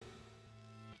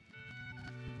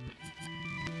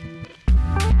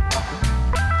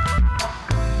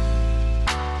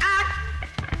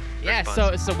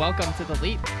fun. So welcome to The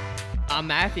Leap. I'm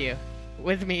Matthew.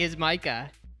 With me is Micah.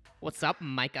 What's up,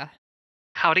 Micah?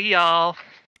 Howdy, y'all.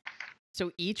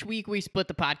 So each week we split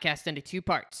the podcast into two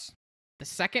parts. The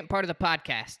second part of the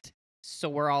podcast, so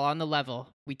we're all on the level,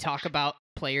 we talk about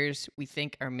players we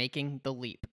think are making the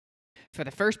leap. For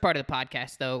the first part of the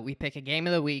podcast, though, we pick a game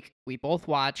of the week we both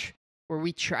watch, where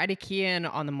we try to key in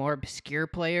on the more obscure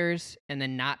players and the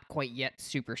not quite yet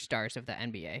superstars of the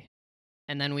NBA.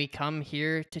 And then we come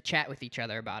here to chat with each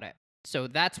other about it. So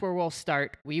that's where we'll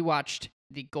start. We watched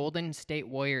the Golden State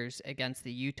Warriors against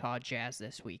the Utah Jazz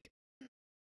this week.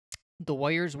 The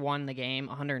Warriors won the game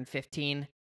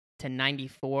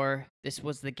 115-94. This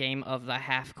was the game of the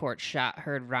half-court shot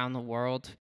heard around the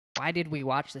world. Why did we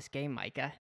watch this game,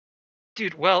 Micah?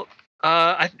 Dude, well,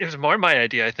 it was more my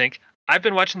idea, I think. I've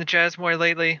been watching the Jazz more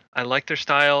lately. I like their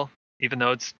style, even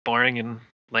though it's boring and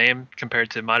lame compared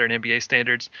to modern NBA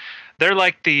standards. They're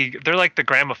like the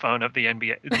gramophone of the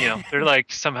NBA. You know, they're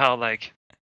like somehow like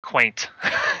quaint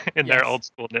in their old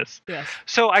schoolness. Yes.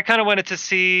 So I kind of wanted to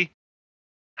see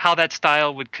how that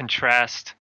style would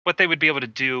contrast what they would be able to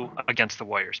do against the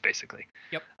Warriors, basically.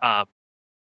 Yep. I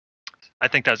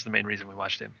think that's the main reason we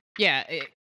watched him. Yeah,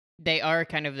 they are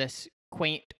kind of this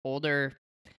quaint, older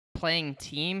playing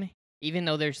team, even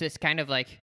though there's this kind of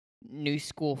like new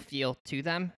school feel to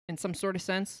them in some sort of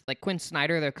sense. Like Quin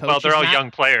Snyder, their coach. Well, they're all young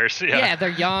players. Yeah, they're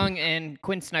young, and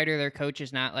Quin Snyder, their coach,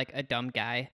 is not like a dumb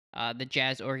guy. The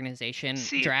Jazz organization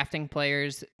drafting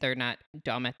players, they're not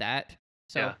dumb at that.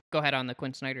 So go ahead on the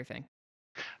Quin Snyder thing.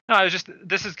 No,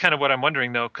 this is kind of what I'm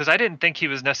wondering though, because I didn't think he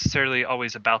was necessarily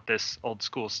always about this old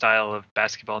school style of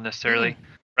basketball necessarily,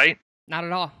 right? Not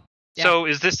at all. Yeah. So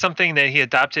is this something that he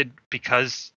adopted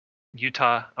because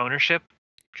Utah ownership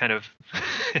kind of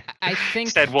I think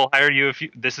said, we'll hire you if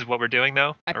this is what we're doing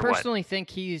though? I personally think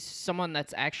he's someone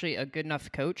that's actually a good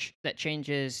enough coach that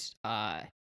changes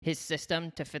his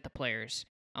system to fit the players.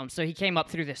 So he came up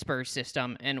through the Spurs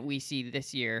system, and we see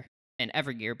this year and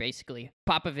every year basically,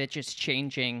 Popovich is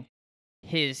changing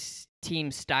his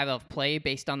team's style of play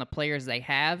based on the players they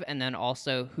have, and then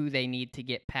also who they need to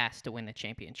get past to win the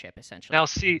championship, essentially. Now,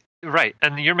 see, right,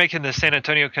 and you're making the San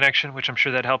Antonio connection, which I'm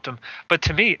sure that helped him. But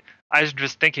to me, I was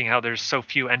just thinking how there's so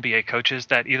few NBA coaches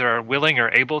that either are willing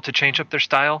or able to change up their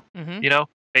style. You know,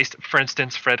 for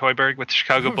instance, Fred Hoiberg with the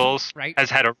Chicago Bulls has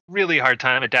had a really hard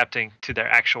time adapting to their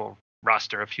actual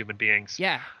roster of human beings.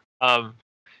 Yeah.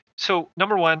 So,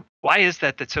 number one, why is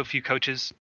that so few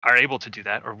coaches are able to do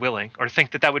that or willing or think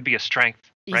that would be a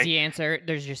strength? Easy answer.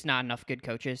 There's just not enough good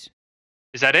coaches.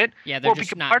 Is that it? Yeah,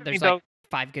 there's not. There's like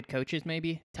 5 good coaches,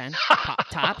 maybe 10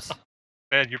 tops.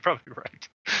 Man, you're probably right.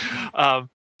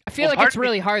 I feel like it's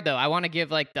really hard, though. I want to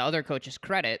give like the other coaches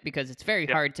credit because it's very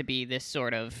hard to be this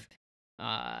sort of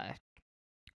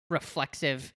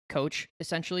reflexive coach,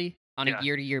 essentially, on a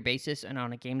year-to-year basis and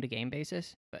on a game-to-game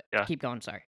basis. But keep going.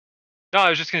 Sorry. No, I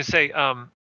was just going to say,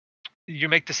 you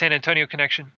make the San Antonio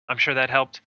connection. I'm sure that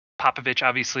helped. Popovich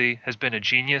obviously has been a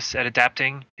genius at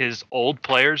adapting his old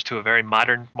players to a very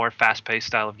modern, more fast-paced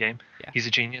style of game. Yeah. He's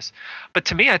a genius. But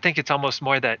to me, I think it's almost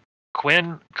more that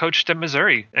Quinn coached at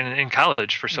Missouri and in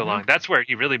college for so long. That's where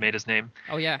he really made his name.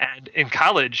 Oh, yeah. And in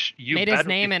college, made his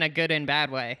name in a good and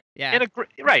bad way. Yeah.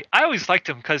 Right. I always liked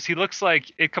him because he looks like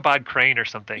Ichabod Crane or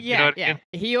something. Yeah, you know what I mean?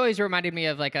 He always reminded me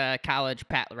of like a college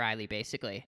Pat Riley,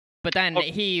 basically. But then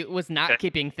he was not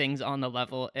keeping things on the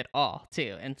level at all,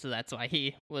 too. And so that's why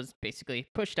he was basically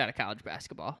pushed out of college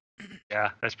basketball.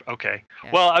 Yeah, that's okay. Yeah.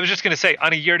 Well, I was just going to say,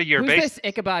 on a year-to-year basis... Who's this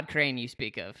Ichabod Crane you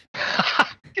speak of?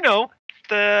 You know,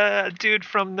 the dude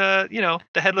from the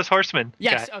Headless Horseman.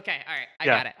 Yes, guy. Okay, all right. I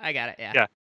got it, yeah. Yeah,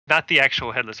 not the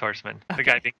actual Headless Horseman. The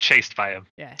guy being chased by him.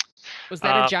 Yeah. Was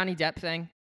that a Johnny Depp thing?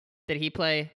 Did he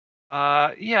play?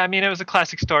 Yeah, I mean, it was a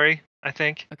classic story. I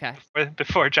think. Okay.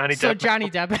 Before Johnny Depp. So Johnny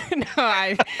Depp. No,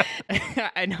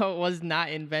 I know it was not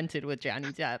invented with Johnny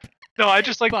Depp. No, I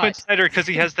just like Quin Snyder because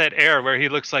he has that air where he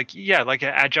looks like like an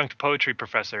adjunct poetry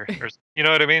professor. Or, you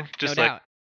know what I mean? Just no like doubt.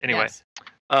 Anyway.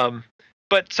 Yes.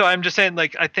 But so I'm just saying,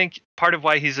 like, I think part of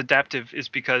why he's adaptive is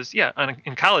because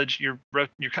in college your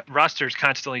roster is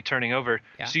constantly turning over,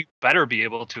 so you better be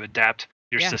able to adapt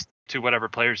your system to whatever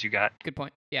players you got. Good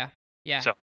point. Yeah.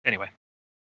 So anyway.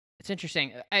 It's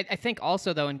interesting. I think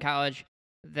also, though, in college,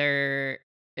 there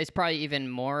is probably even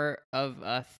more of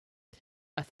a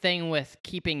thing with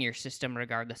keeping your system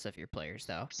regardless of your players,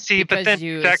 though. Because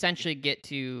you essentially get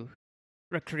to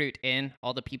recruit in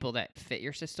all the people that fit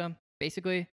your system,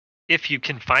 basically. If you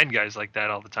can find guys like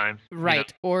that all the time.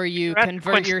 Right. Or you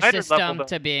convert your system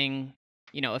to being,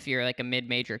 if you're like a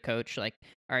mid-major coach, like,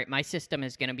 all right, my system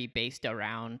is going to be based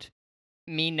around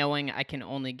me knowing I can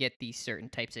only get these certain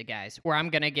types of guys, where I'm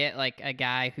gonna get like a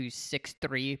guy who's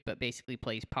 6'3" but basically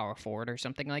plays power forward or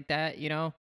something like that. You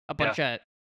know, a Yeah. bunch of.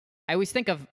 I always think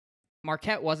of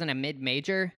Marquette wasn't a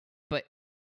mid-major, but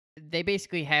they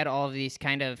basically had all of these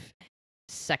kind of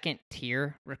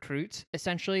second-tier recruits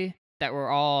essentially that were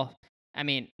all. I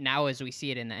mean, now as we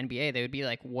see it in the NBA, they would be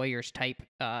like Warriors type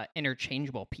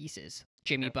interchangeable pieces.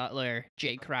 Jimmy Butler,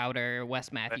 Jay Crowder,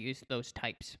 Wes Matthews, those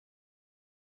types.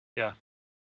 Yeah.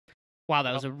 Wow,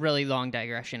 that was a really long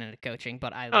digression into coaching,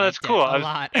 but I Oh, that's liked it cool. a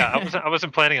lot. I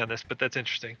wasn't planning on this, but that's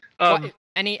interesting.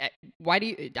 Why do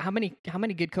you how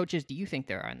many good coaches do you think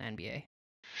there are in the NBA?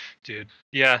 Dude.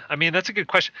 Yeah, I mean, that's a good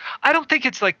question. I don't think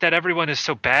it's like that everyone is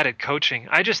so bad at coaching.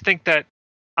 I just think that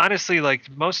honestly, like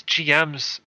most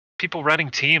GMs, people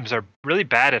running teams are really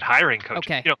bad at hiring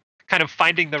coaches. Okay. You know, kind of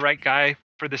finding the right guy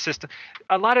for the system.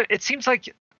 A lot of it seems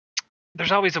like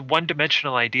there's always a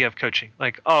one-dimensional idea of coaching.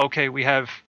 Like, oh, okay,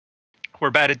 we're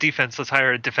bad at defense. Let's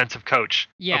hire a defensive coach.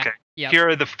 Yeah. Okay. Yep. Here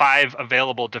are the 5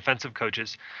 available defensive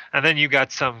coaches, and then you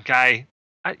got some guy,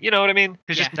 you know what I mean,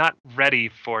 who's just not ready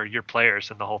for your players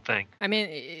and the whole thing. I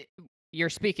mean, you're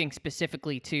speaking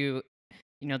specifically to,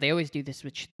 they always do this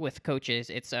with coaches.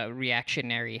 It's a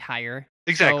reactionary hire.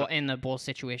 Exactly. So in the Bulls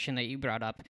situation that you brought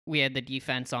up, we had the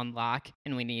defense on lock,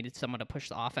 and we needed someone to push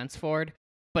the offense forward.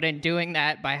 But in doing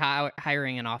that, by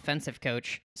hiring an offensive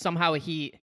coach, somehow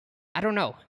I don't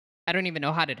know. I don't even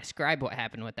know how to describe what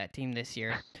happened with that team this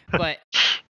year, but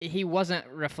he wasn't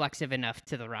reflexive enough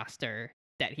to the roster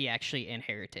that he actually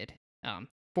inherited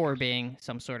for being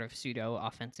some sort of pseudo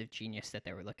offensive genius that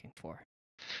they were looking for.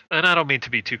 And I don't mean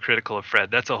to be too critical of Fred.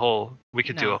 That's we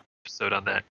could do an episode on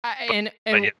that.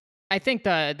 I think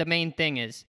the main thing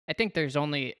is, I think there's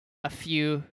only a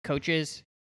few coaches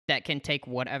that can take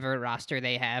whatever roster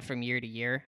they have from year to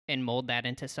year and mold that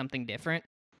into something different.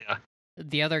 Yeah.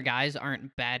 The other guys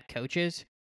aren't bad coaches,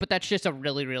 but that's just a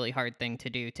really, really hard thing to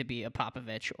do, to be a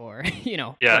Popovich or,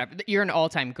 whatever. You're an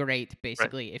all-time great,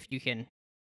 basically, if you can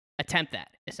attempt that,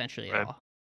 essentially, at all.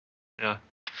 Yeah.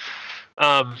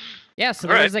 So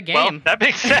there's a game. Well, that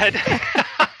being said,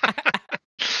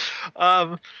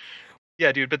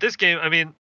 yeah, dude, but this game, I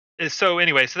mean, so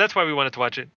that's why we wanted to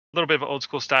watch it. A little bit of old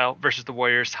school style versus the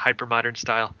Warriors hyper modern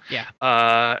style. Yeah.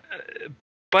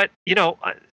 But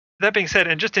that being said,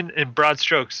 and just in broad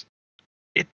strokes,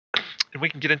 and we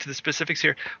can get into the specifics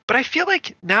here, but I feel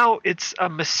like now it's a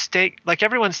mistake. Like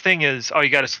everyone's thing is, oh, you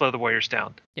got to slow the Warriors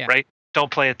down, right? Don't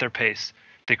play at their pace.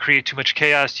 They create too much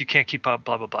chaos. You can't keep up,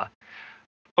 blah, blah, blah.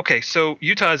 Okay, so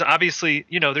Utah is obviously,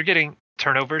 they're getting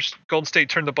turnovers. Golden State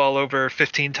turned the ball over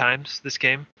 15 times this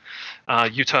game.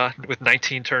 Utah with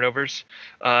 19 turnovers.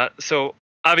 So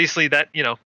obviously that,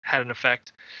 had an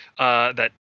effect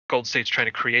that Golden State's trying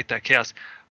to create that chaos.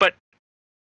 But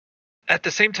at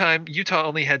the same time, Utah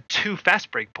only had 2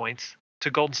 fast break points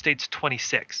to Golden State's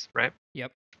 26, right?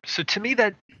 Yep. So to me,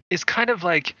 that is kind of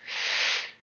like,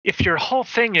 if your whole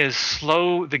thing is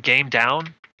slow the game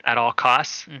down at all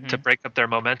costs to break up their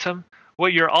momentum,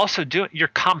 what you're also doing, you're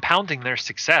compounding their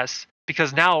success,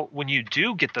 because now when you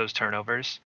do get those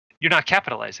turnovers, you're not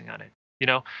capitalizing on it.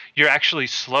 You're actually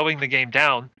slowing the game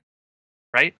down,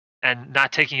 right? And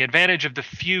not taking advantage of the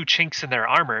few chinks in their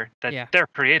armor that they're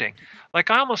creating. Like,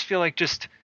 I almost feel like, just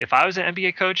if I was an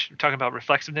NBA coach, talking about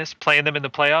reflexiveness, playing them in the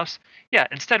playoffs,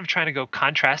 instead of trying to go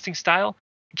contrasting style,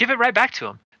 give it right back to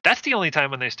them. That's the only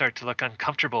time when they start to look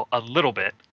uncomfortable a little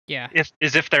bit. Yeah.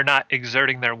 If they're not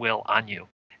exerting their will on you.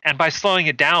 And by slowing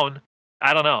it down,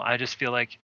 I don't know, I just feel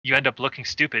like you end up looking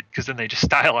stupid, because then they just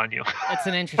style on you. That's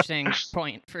an interesting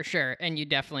point, for sure. And you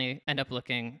definitely end up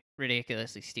looking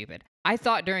ridiculously stupid. I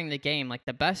thought during the game, like,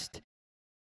 the best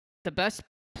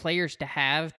players to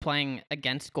have playing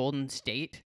against Golden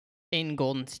State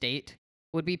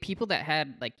would be people that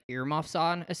had, like, earmuffs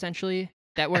on, essentially,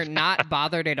 that were not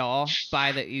bothered at all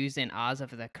by the oohs and ahs of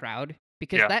the crowd,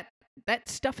 because that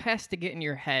stuff has to get in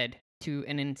your head to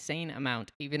an insane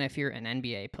amount, even if you're an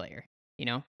NBA player,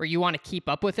 or you want to keep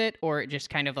up with it, or it just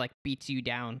kind of like beats you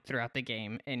down throughout the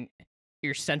game and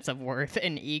your sense of worth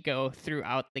and ego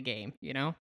throughout the game,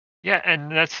 Yeah,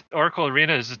 and that's Oracle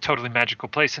Arena is a totally magical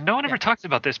place, and no one ever talks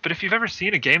about this, but if you've ever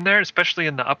seen a game there, especially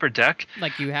in the upper deck,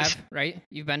 like you have, right?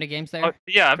 You've been to games there?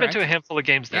 I've been to a handful of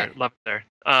games there. Love it there.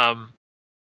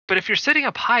 But if you're sitting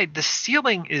up high, the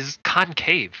ceiling is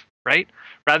concave, right?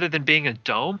 Rather than being a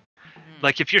dome.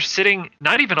 Like, if you're sitting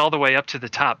not even all the way up to the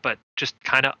top, but just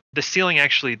kind of the ceiling,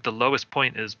 actually the lowest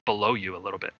point is below you a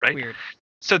little bit, right? Weird.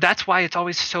 So that's why it's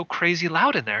always so crazy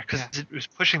loud in there, because it was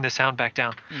pushing the sound back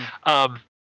down.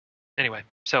 Anyway,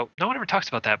 so no one ever talks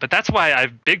about that, but that's why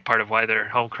big part of why their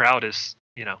home crowd is,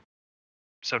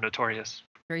 so notorious.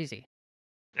 Crazy.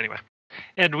 Anyway,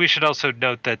 and we should also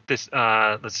note that this,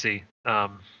 let's see,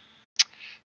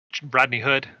 Rodney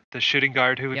Hood, the shooting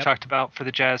guard who we talked about for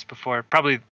the Jazz before,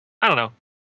 probably, I don't know,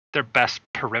 their best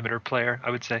perimeter player,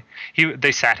 I would say.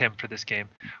 They sat him for this game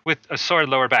with a sore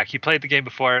lower back. He played the game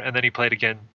before, and then he played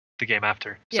again the game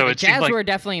after. Yeah, so the it seemed Jazz like were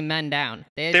definitely men down.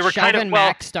 They were had kind of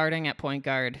Mack starting at point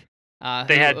guard.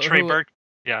 They had Trey Burke.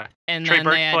 Yeah, and Trey then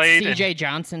Burke they had played, C.J.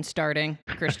 Johnson starting.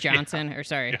 Chris Johnson,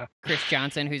 Chris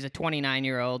Johnson, who's a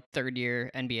 29-year-old third-year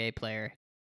NBA player.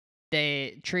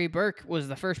 Trey Burke was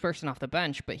the first person off the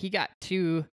bench, but he got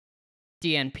 2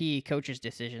 DNP coaches'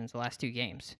 decisions the last 2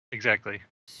 games. Exactly.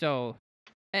 So,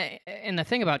 and the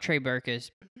thing about Trey Burke is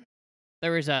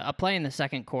there was a play in the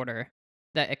second quarter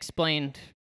that explained,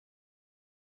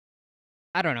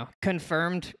 I don't know,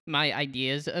 confirmed my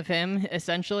ideas of him,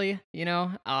 essentially,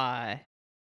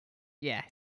 Yeah,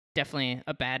 definitely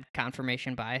a bad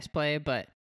confirmation bias play, but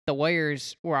the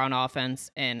Warriors were on offense,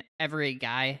 and every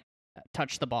guy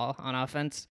touched the ball on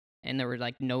offense, and there were,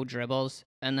 no dribbles,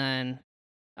 and then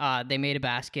they made a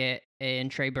basket, and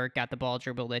Trey Burke got the ball,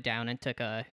 dribbled it down, and took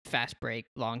a fast break,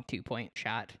 long 2-point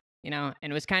shot, and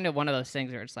it was kind of one of those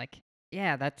things where it's like,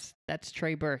 yeah, that's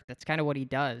Trey Burke. That's kind of what he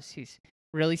does. He's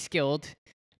really skilled,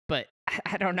 but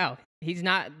I don't know. He's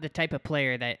not the type of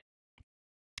player that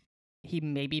he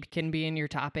maybe can be in your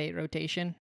top 8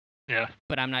 rotation. Yeah.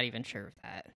 But I'm not even sure of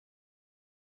that.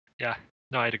 Yeah.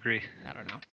 No, I'd agree. I don't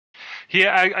know.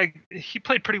 He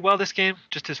played pretty well this game,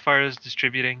 just as far as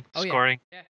distributing, scoring.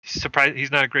 Yeah. He's surprised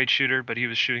he's not a great shooter, but he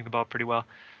was shooting the ball pretty well.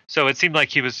 So it seemed like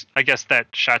he was, I guess that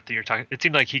shot that you're talking, it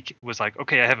seemed like he was like,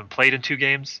 okay, I haven't played in 2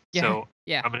 games, so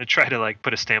I'm going to try to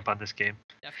put a stamp on this game.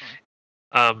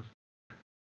 Definitely.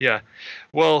 Yeah.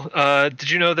 Well, did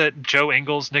you know that Joe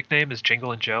Ingles' nickname is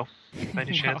Jingle and Joe? By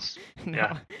any chance? No.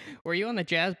 Yeah. Were you on the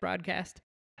Jazz broadcast?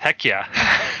 Heck yeah.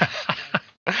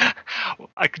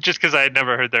 Just because I had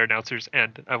never heard their announcers,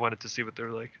 and I wanted to see what they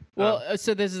were like. Well,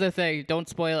 so this is the thing. Don't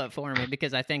spoil it for me,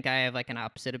 because I think I have an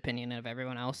opposite opinion of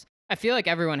everyone else. I feel like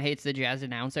everyone hates the Jazz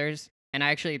announcers, and I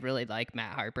actually really like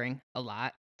Matt Harpring a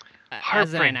lot.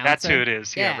 Harpring, that's who it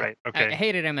is. Yeah, right. Okay. I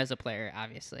hated him as a player,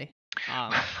 obviously.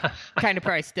 Kind of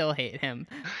probably still hate him,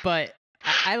 but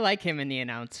I like him in the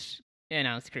announce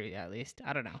crew, at least.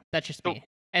 I don't know. That's just me.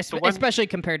 Especially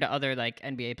compared to other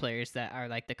NBA players that are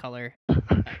the color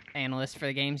analysts for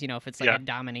the games. If it's a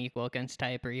Dominique Wilkins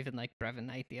type, or even Brevin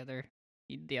Knight the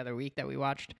other week that we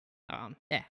watched.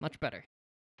 Much better.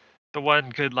 The one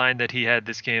good line that he had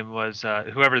this game was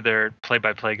whoever their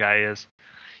play-by-play guy is.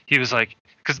 He was like,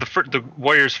 because the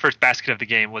Warriors' first basket of the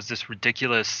game was this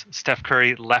ridiculous Steph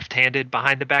Curry left-handed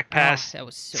behind the back pass. Oh, that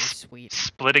was so sweet.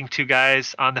 Splitting 2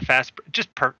 guys on the fast, just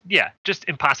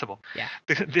impossible. Yeah.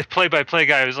 The play-by-play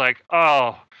guy was like,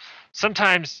 oh,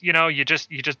 sometimes you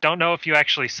just don't know if you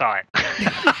actually saw it.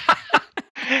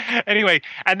 Anyway,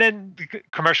 and then the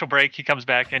commercial break, he comes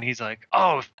back and he's like,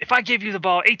 oh, if I gave you the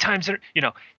ball 10 times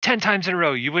in a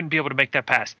row, you wouldn't be able to make that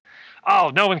pass.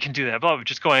 Oh, no one can do that. Blah,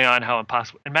 just going on how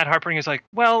impossible. And Matt Harpring is like,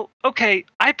 well, okay,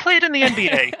 I played in the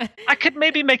NBA. I could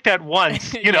maybe make that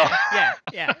once,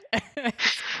 Yeah.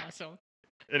 Awesome.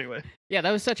 Anyway. Yeah,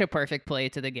 that was such a perfect play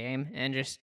to the game. And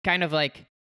just kind of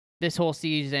this whole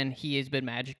season, he has been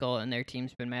magical and their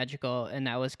team's been magical. And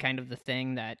that was kind of the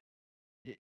thing that,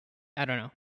 I don't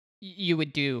know, you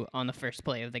would do on the first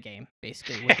play of the game,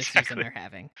 basically, with the season they're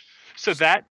having. So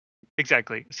that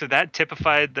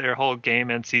typified their whole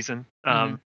game and season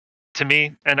to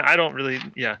me. And I don't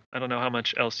know how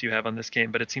much else you have on this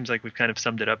game, but it seems like we've kind of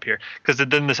summed it up here. Because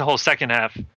then this whole second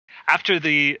half, after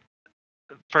the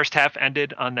first half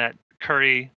ended on that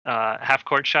Curry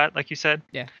half-court shot, like you said,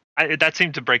 that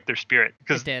seemed to break their spirit.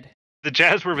 Because it did. The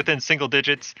Jazz were within single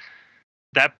digits.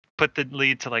 That put the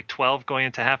lead to 12 going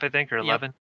into half, I think, or 11.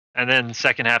 Yep. And then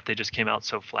second half, they just came out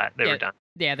so flat. They were done.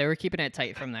 Yeah, they were keeping it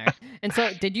tight from there. And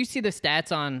so, did you see the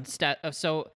stats on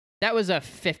so that was a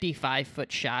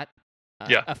 55-foot shot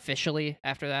officially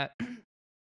after that.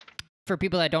 For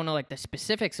people that don't know the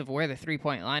specifics of where the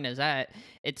 3-point line is at,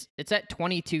 it's at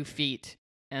 22 feet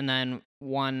and then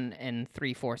 1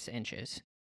 3/4 inches.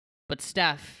 But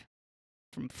Steph,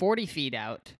 from 40 feet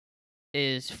out,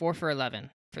 is 4 for 11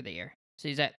 for the year. So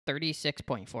he's at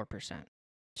 36.4%, which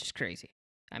is crazy.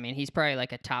 I mean, he's probably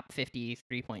a top 50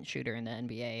 3-point shooter in the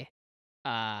NBA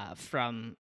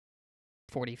from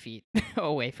 40 feet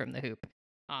away from the hoop.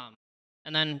 And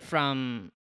then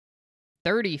from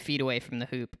 30 feet away from the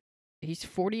hoop, he's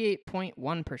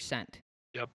 48.1%.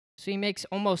 Yep. So he makes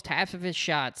almost half of his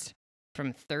shots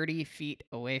from 30 feet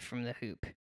away from the hoop.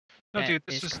 That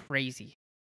is crazy.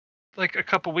 like a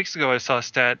couple weeks ago I saw a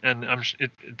stat, and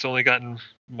it's only gotten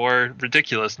more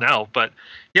ridiculous now. But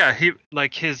yeah,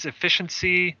 his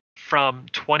efficiency from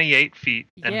 28 feet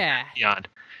and Yeah. beyond.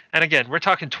 And again, we're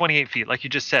talking 28 feet, like you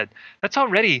just said. That's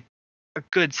already a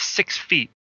good 6 feet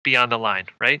beyond the line,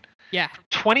 right? Yeah.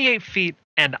 28 feet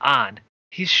and on,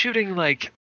 he's shooting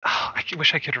like, I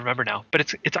wish I could remember now, but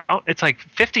it's like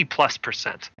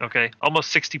 50+%. Okay,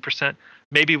 almost 60%.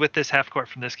 Maybe with this half court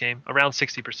from this game, around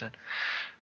 60%.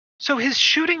 So his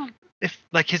shooting, if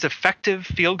like his effective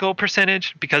field goal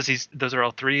percentage, because those are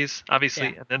all threes, obviously,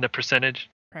 Yeah. and then the percentage,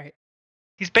 Right.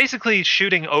 he's basically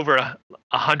shooting over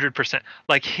 100%.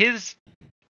 Like his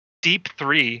deep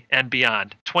three and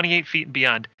beyond, 28 feet and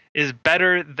beyond, is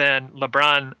better than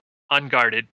LeBron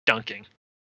unguarded dunking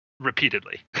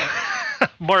repeatedly.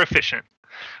 More efficient,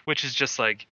 which is just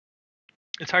like,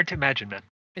 it's hard to imagine, man.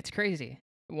 It's crazy.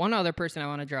 One other person I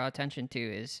want to draw attention to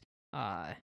is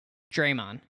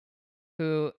Draymond,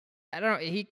 who I don't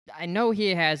know. I know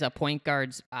he has a point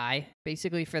guard's eye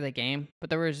basically for the game, but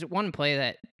there was one play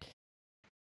that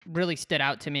really stood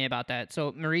out to me about that.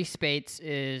 So Maurice Spates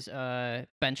is a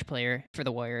bench player for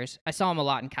the Warriors. I saw him a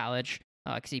lot in college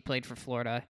because he played for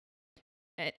Florida.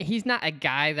 He's not a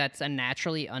guy that's a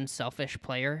naturally unselfish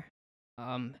player.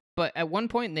 But at one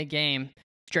point in the game,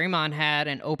 Draymond had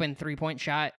an open 3-point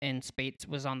shot and Spates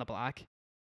was on the block.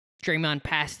 Draymond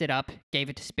passed it up, gave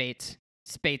it to Spates.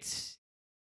 Spates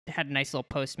had a nice little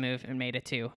post move and made it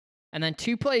 2. And then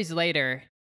 2 plays later,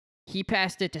 he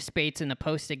passed it to Spates in the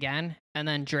post again, and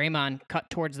then Draymond cut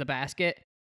towards the basket,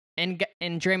 and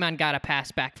Draymond got a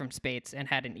pass back from Spates and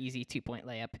had an easy 2-point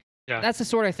layup. Yeah. That's the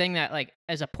sort of thing that, like,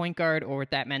 as a point guard or with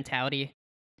that mentality,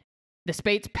 the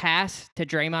Spates pass to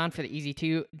Draymond for the easy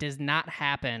 2 does not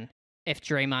happen if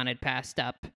Draymond had passed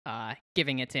up,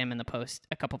 giving it to him in the post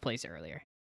a couple plays earlier.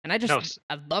 And I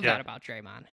love that about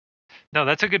Draymond. No,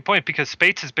 that's a good point, because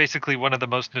Spates is basically one of the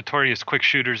most notorious quick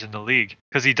shooters in the league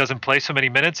because he doesn't play so many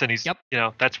minutes, and he's,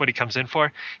 that's what he comes in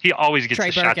for. He always gets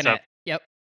the shots up. Yep.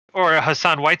 Or a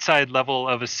Hassan Whiteside level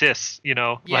of assists,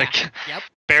 like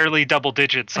barely double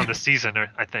digits on the season,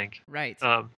 I think. Right.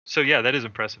 So yeah, that is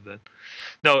impressive then.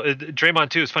 No, Draymond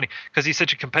too is funny because he's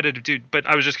such a competitive dude. But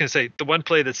I was just going to say, the one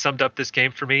play that summed up this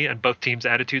game for me and both teams'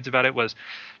 attitudes about it was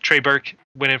Trey Burke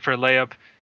went in for a layup.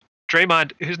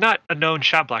 Draymond, who's not a known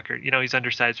shot blocker, he's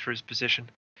undersized for his position,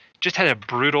 just had a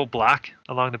brutal block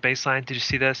along the baseline. Did you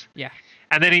see this? Yeah.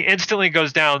 And then he instantly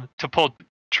goes down to pull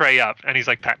Trey up, and he's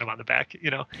like patting him on the back,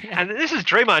 Yeah. And this is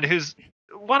Draymond, who's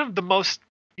one of the most,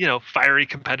 fiery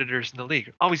competitors in the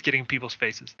league, always getting people's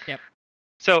faces. Yep.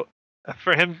 So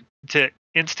for him to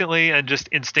instantly and just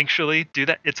instinctually do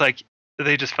that, it's like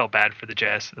they just felt bad for the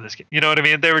Jazz in this game. You know what I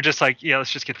mean? They were just like, yeah,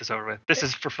 let's just get this over with. This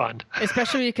is for fun.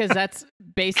 Especially because that's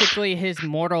basically his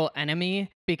mortal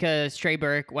enemy, because Trey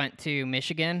Burke went to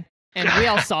Michigan. And we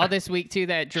all saw this week, too,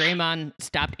 that Draymond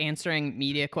stopped answering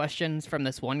media questions from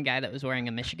this one guy that was wearing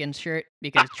a Michigan shirt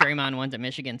because Draymond went to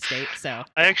Michigan State. So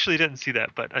I actually didn't see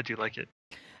that, but I do like it.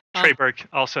 Trey Burke,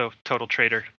 also total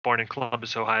traitor, born in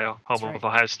Columbus, Ohio, home of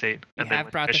Ohio State. And then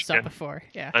brought this up before.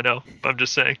 Yeah, I know. I'm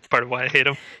just saying, part of why I hate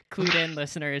him. Clued in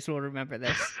listeners will remember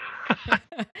this.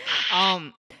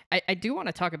 I do want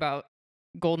to talk about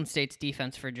Golden State's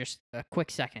defense for just a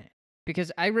quick second,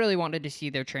 because I really wanted to see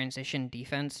their transition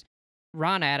defense.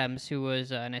 Ron Adams, who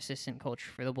was an assistant coach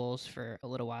for the Bulls for a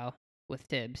little while with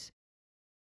Tibbs,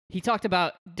 he talked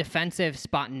about defensive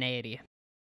spontaneity.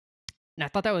 And I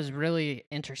thought that was really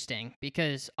interesting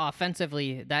because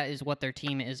offensively, that is what their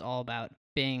team is all about,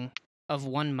 being of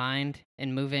one mind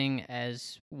and moving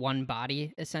as one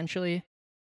body, essentially.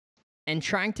 And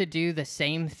trying to do the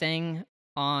same thing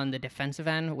on the defensive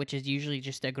end, which is usually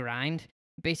just a grind,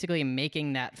 basically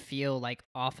making that feel like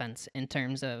offense in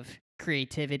terms of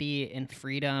creativity and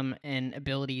freedom and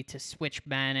ability to switch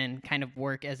men and kind of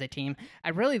work as a team. I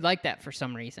really like that for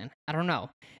some reason. I don't know.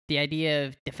 The idea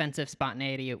of defensive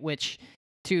spontaneity, which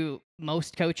to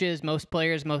most coaches, most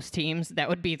players, most teams, that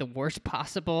would be the worst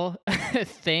possible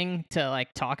thing to like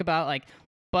talk about. Like,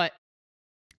 but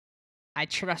I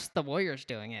trust the Warriors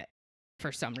doing it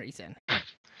for some reason.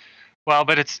 Well,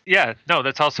 but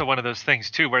that's also one of those things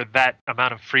too, where that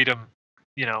amount of freedom,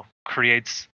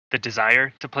 creates the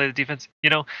desire to play the defense,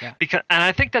 because, and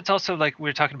I think that's also, like we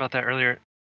were talking about that earlier,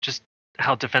 just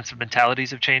how defensive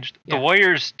mentalities have changed. The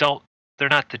Warriors they're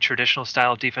not the traditional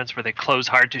style of defense where they close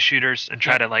hard to shooters and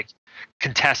try to like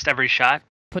contest every shot.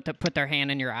 Put their hand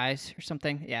in your eyes or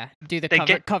something. Yeah. Do the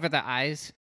cover the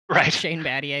eyes. Right. Shane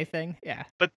Battier thing. Yeah.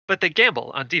 But they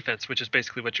gamble on defense, which is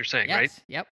basically what you're saying, right?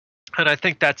 Yep. And I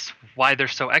think that's why they're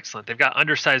so excellent. They've got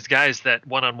undersized guys that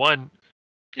one-on-one,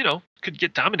 could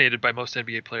get dominated by most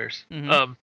NBA players.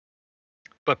 Mm-hmm.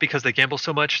 but because they gamble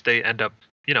so much, they end up,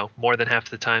 more than half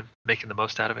the time making the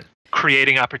most out of it,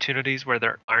 creating opportunities where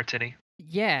there aren't any.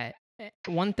 Yeah.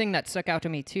 One thing that stuck out to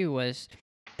me too was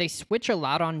they switch a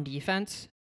lot on defense,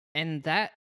 and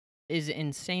that is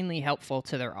insanely helpful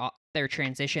to their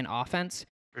transition offense.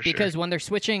 For Because sure. when they're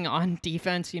switching on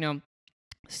defense,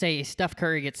 say Steph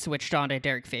Curry gets switched on to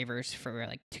Derek Favors for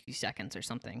like 2 seconds or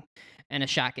something, and a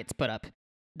shot gets put up.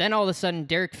 Then all of a sudden,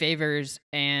 Derek Favors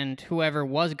and whoever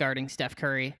was guarding Steph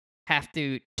Curry have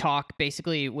to talk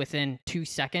basically within 2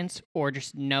 seconds or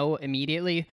just know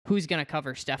immediately who's going to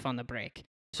cover Steph on the break.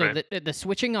 So Right. the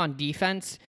switching on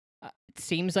defense it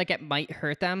seems like it might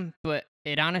hurt them, but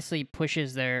it honestly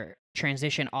pushes their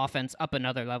transition offense up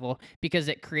another level because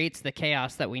it creates the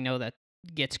chaos that we know that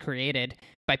gets created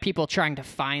by people trying to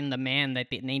find the man that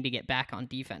they need to get back on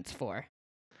defense for.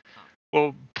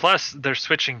 Well, plus they're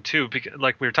switching too, because,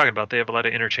 like we were talking about, they have a lot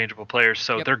of interchangeable players.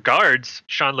 So Yep. their guards,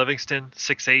 Sean Livingston,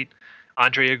 6'8",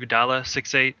 Andre Iguodala,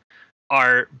 6'8",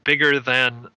 are bigger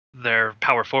than their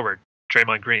power forward,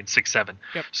 Draymond Green, 6'7".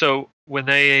 Yep. So when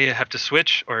they have to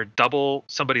switch or double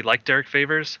somebody like Derek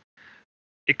Favors,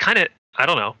 it kind of, I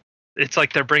don't know, it's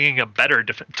like they're bringing a better,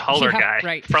 taller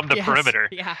guy from the perimeter.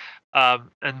 Yeah.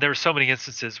 And there were so many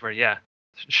instances where,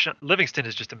 Livingston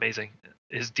is just amazing.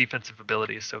 His defensive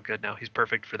ability is so good now. He's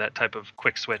perfect for that type of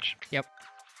quick switch. Yep.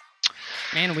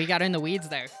 Man, we got in the weeds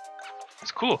there.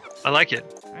 It's cool. I like it.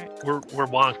 All right. We're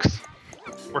wonks.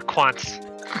 We're quants.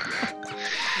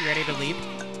 You ready to leap?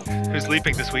 Who's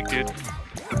leaping this week, dude?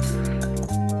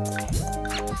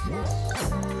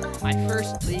 My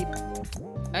first leap.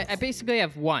 I basically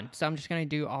have one, so I'm just going to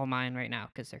do all mine right now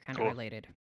because they're kind of related.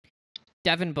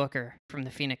 Devin Booker from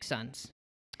the Phoenix Suns.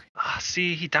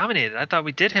 See, he dominated. I thought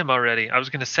we did him already. I was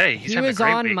going to say, he was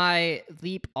on my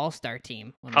Leap All-Star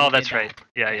team. Oh, that's right.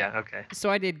 Yeah, okay. So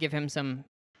I did give him some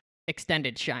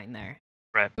extended shine there.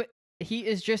 Right. But he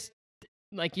is just,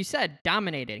 like you said,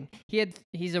 dominating.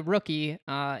 He's a rookie.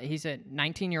 He's a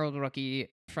 19-year-old rookie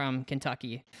from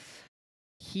Kentucky.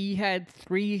 He had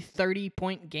 3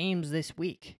 30-point games this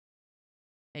week.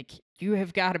 Like, you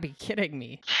have got to be kidding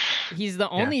me. He's the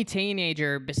only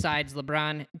teenager besides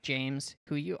LeBron James,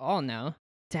 who you all know,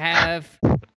 to have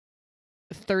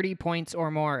 30 points or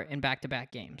more in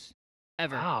back-to-back games.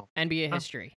 Ever. Wow. NBA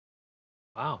history.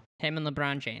 Wow. Him and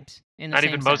LeBron James. Not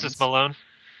even Moses Malone?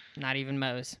 Not even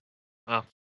Mose. Wow.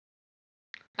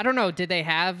 I don't know. Did they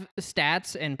have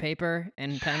stats and paper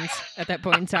and pens at that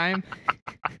point in time?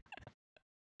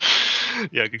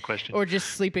 Yeah, good question. Or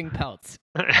just sleeping pelts?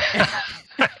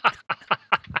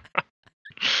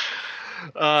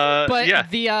 But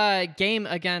the game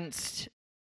against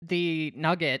the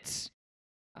Nuggets,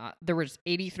 there was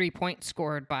 83 points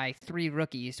scored by 3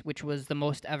 rookies, which was the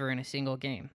most ever in a single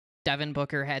game. Devin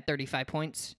Booker had 35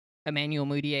 points. Emmanuel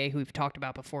Mudiay, who we've talked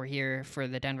about before here for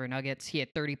the Denver Nuggets, he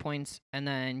had 30 points. And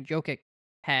then Jokic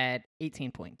had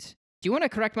 18 points. Do you want to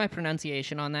correct my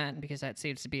pronunciation on that? Because that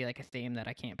seems to be like a theme that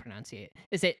I can't pronunciate.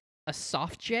 Is it a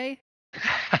soft J?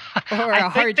 Or a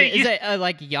hard J? Is it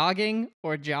like yogging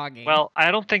or jogging? Well,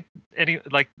 I don't think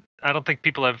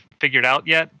people have figured out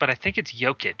yet, but I think it's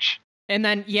Jokic. And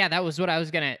then, that was what I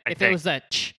was going to... If it was a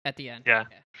ch at the end. Yeah.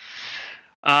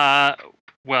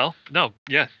 Well, no,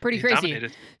 yeah. Pretty crazy.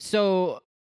 Dominated. So,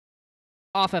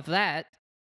 off of that,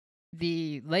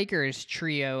 the Lakers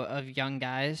trio of young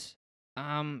guys,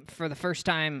 for the first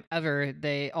time ever,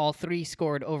 they all 3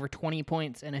 scored over 20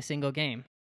 points in a single game.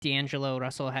 D'Angelo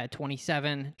Russell had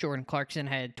 27, Jordan Clarkson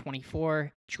had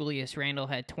 24, Julius Randle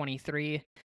had 23,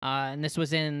 and this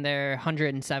was in their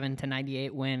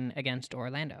 107-98 win against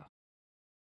Orlando.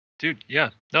 Dude, yeah.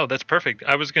 No, that's perfect.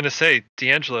 I was going to say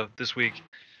D'Angelo this week.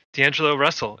 D'Angelo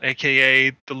Russell,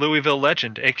 a.k.a. the Louisville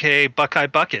legend, a.k.a. Buckeye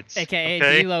Buckets.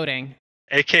 A.k.a. Deloading.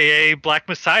 A.k.a. Black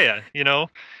Messiah,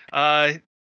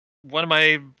 one of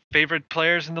my favorite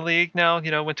players in the league now,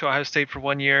 went to Ohio State for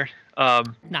 1 year.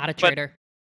 Not a traitor.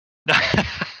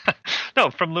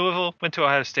 No, from Louisville, went to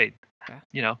Ohio State.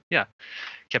 Okay.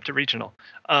 Kept it regional.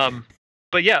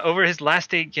 But yeah, over his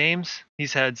last 8 games,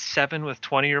 he's had 7 with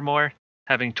 20 or more,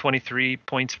 having 23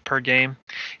 points per game.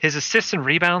 His assists and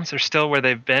rebounds are still where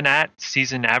they've been at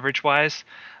season average-wise.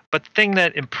 But the thing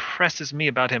that impresses me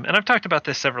about him, and I've talked about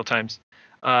this several times,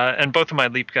 and both of my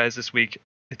Leap guys this week,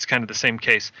 it's kind of the same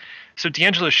case. So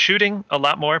D'Angelo's shooting a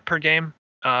lot more per game,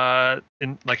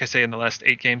 like I say, in the last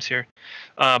 8 games here.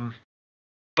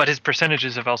 But his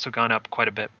percentages have also gone up quite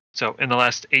a bit. So in the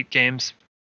last 8 games,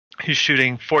 he's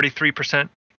shooting 43%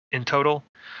 in total,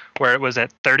 where it was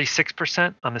at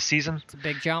 36% on the season. It's a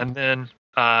big jump. And then,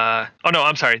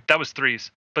 I'm sorry, that was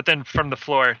threes. But then from the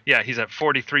floor, yeah, he's at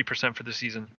 43% for the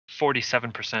season,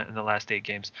 47% in the last 8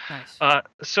 games. Nice.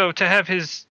 So to have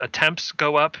his attempts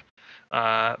go up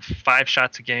 5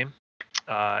 shots a game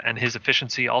and his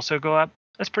efficiency also go up,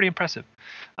 that's pretty impressive.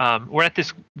 We're at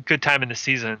this good time in the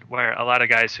season where a lot of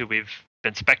guys who we've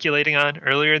been speculating on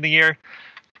earlier in the year,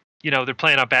 they're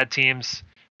playing on bad teams.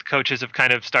 The coaches have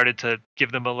kind of started to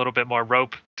give them a little bit more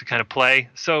rope to kind of play.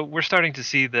 So we're starting to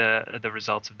see the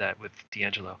results of that with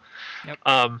D'Angelo. Yep.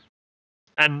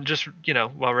 And just,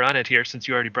 while we're on it here, since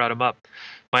you already brought him up,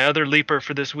 my other leaper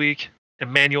for this week,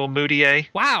 Emmanuel Mudiay.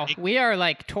 Wow, we are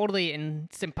like totally in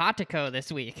simpatico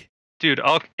this week. Dude,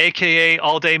 AKA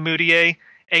All Day Mudiay,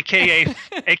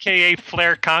 AKA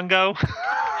Flair Congo.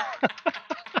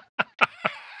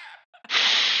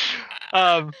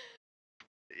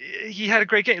 He had a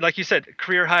great game. Like you said,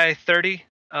 career high 30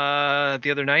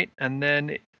 the other night. And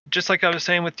then, just like I was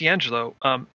saying with D'Angelo,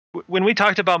 when we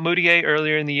talked about Mudiay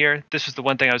earlier in the year, this was the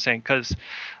one thing I was saying, because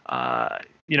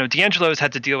D'Angelo has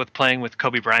had to deal with playing with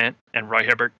Kobe Bryant and Roy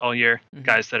Hibbert all year,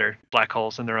 guys that are black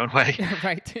holes in their own way.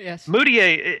 Right, yes.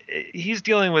 Mudiay, he's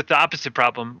dealing with the opposite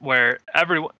problem, where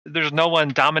there's no one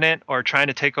dominant or trying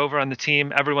to take over on the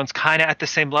team. Everyone's kind of at the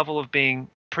same level of being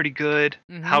pretty good.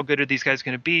 How good are these guys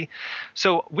going to be?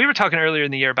 So we were talking earlier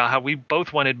in the year about how we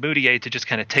both wanted Mudiay to just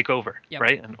kind of take over,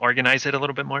 right, and organize it a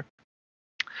little bit more.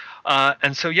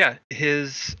 And so, yeah,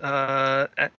 his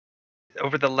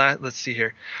over the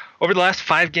last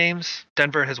 5 games,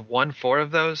 Denver has won 4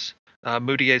 of those.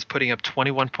 Mudiay is putting up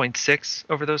 21.6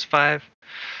 over those 5.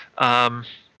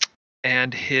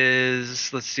 And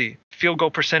his, field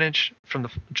goal percentage from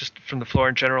the floor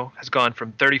in general has gone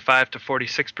from 35 to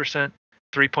 46%.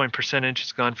 3-point percentage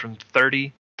has gone from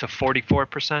 30 to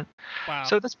 44%. Wow.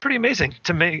 So that's pretty amazing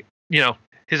to me.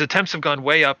 His attempts have gone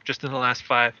way up just in the last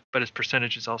 5, but his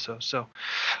percentages also. So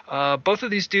both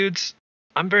of these dudes,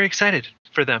 I'm very excited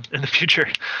for them in the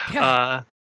future. Yeah.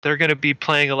 They're going to be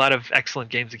playing a lot of excellent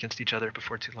games against each other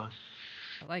before too long.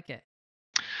 I like it.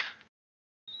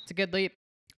 It's a good leap.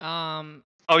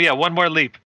 Oh, yeah, one more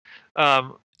leap.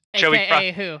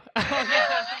 AKA who?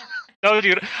 No,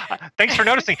 dude. Thanks for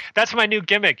noticing. That's my new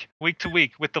gimmick, week to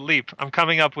week with the leap. I'm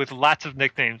coming up with lots of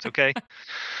nicknames, okay?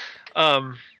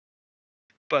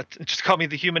 But just call me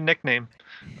the human nickname.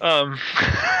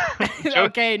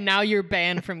 Okay, now you're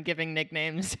banned from giving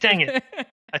nicknames. Dang it.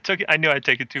 I knew I'd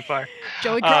take it too far.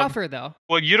 Joey Crawford, though.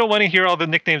 Well, you don't want to hear all the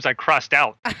nicknames I crossed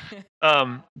out.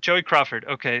 Joey Crawford,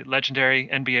 okay, legendary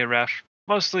NBA ref.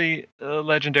 Mostly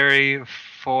legendary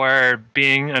for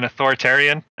being an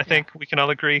authoritarian, I think we can all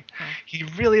agree. Yeah. He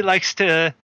really likes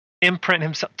to imprint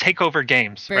himself, take over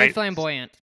games. Very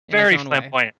flamboyant. Very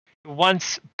flamboyant.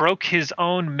 Once broke his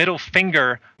own middle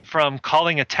finger from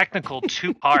calling a technical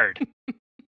too hard.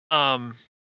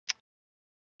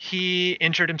 He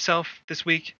injured himself this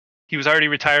week. He was already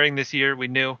retiring this year, we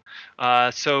knew.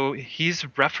 So he's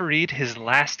refereed his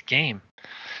last game.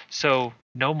 So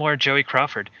no more Joey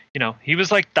Crawford. He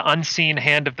was like the unseen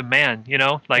hand of the man, He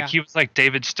was like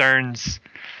David Stern's,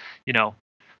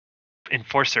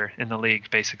 enforcer in the league,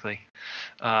 basically.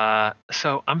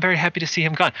 So I'm very happy to see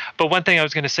him gone. But one thing I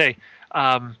was going to say,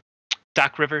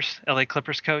 Doc Rivers, LA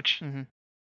Clippers coach,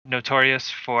 notorious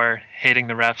for hating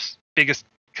the refs, biggest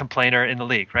complainer in the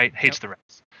league, right? Hates the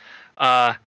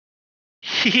refs.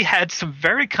 He had some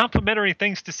very complimentary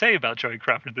things to say about Joey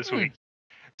Crawford this week.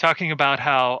 Talking about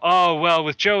how,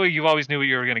 with Joey, you always knew what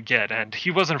you were going to get. And he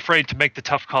wasn't afraid to make the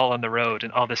tough call on the road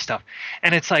and all this stuff.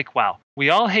 And it's like, wow, we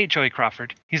all hate Joey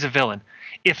Crawford. He's a villain.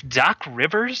 If Doc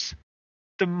Rivers,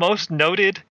 the most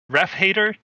noted ref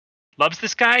hater, loves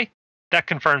this guy, that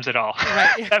confirms it all.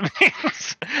 Right.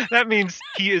 that means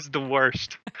he is the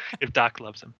worst if Doc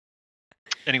loves him.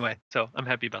 Anyway, so I'm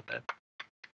happy about that.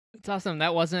 It's awesome.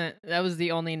 That was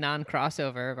the only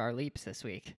non-crossover of our leaps this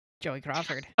week. Joey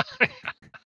Crawford.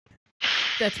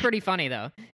 That's pretty funny,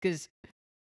 though, because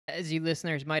as you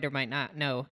listeners might or might not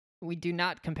know, we do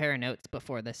not compare notes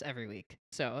before this every week.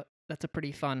 So that's a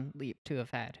pretty fun leap to have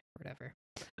had, or whatever.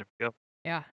 There we go.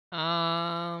 Yeah.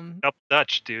 Double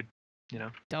Dutch, dude.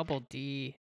 Double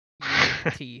D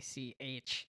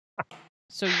UTCH.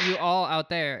 So you all out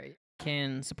there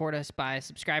can support us by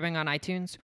subscribing on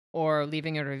iTunes or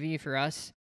leaving a review for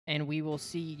us, and we will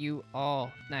see you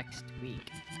all next week.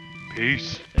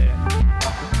 Peace.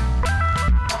 Yeah.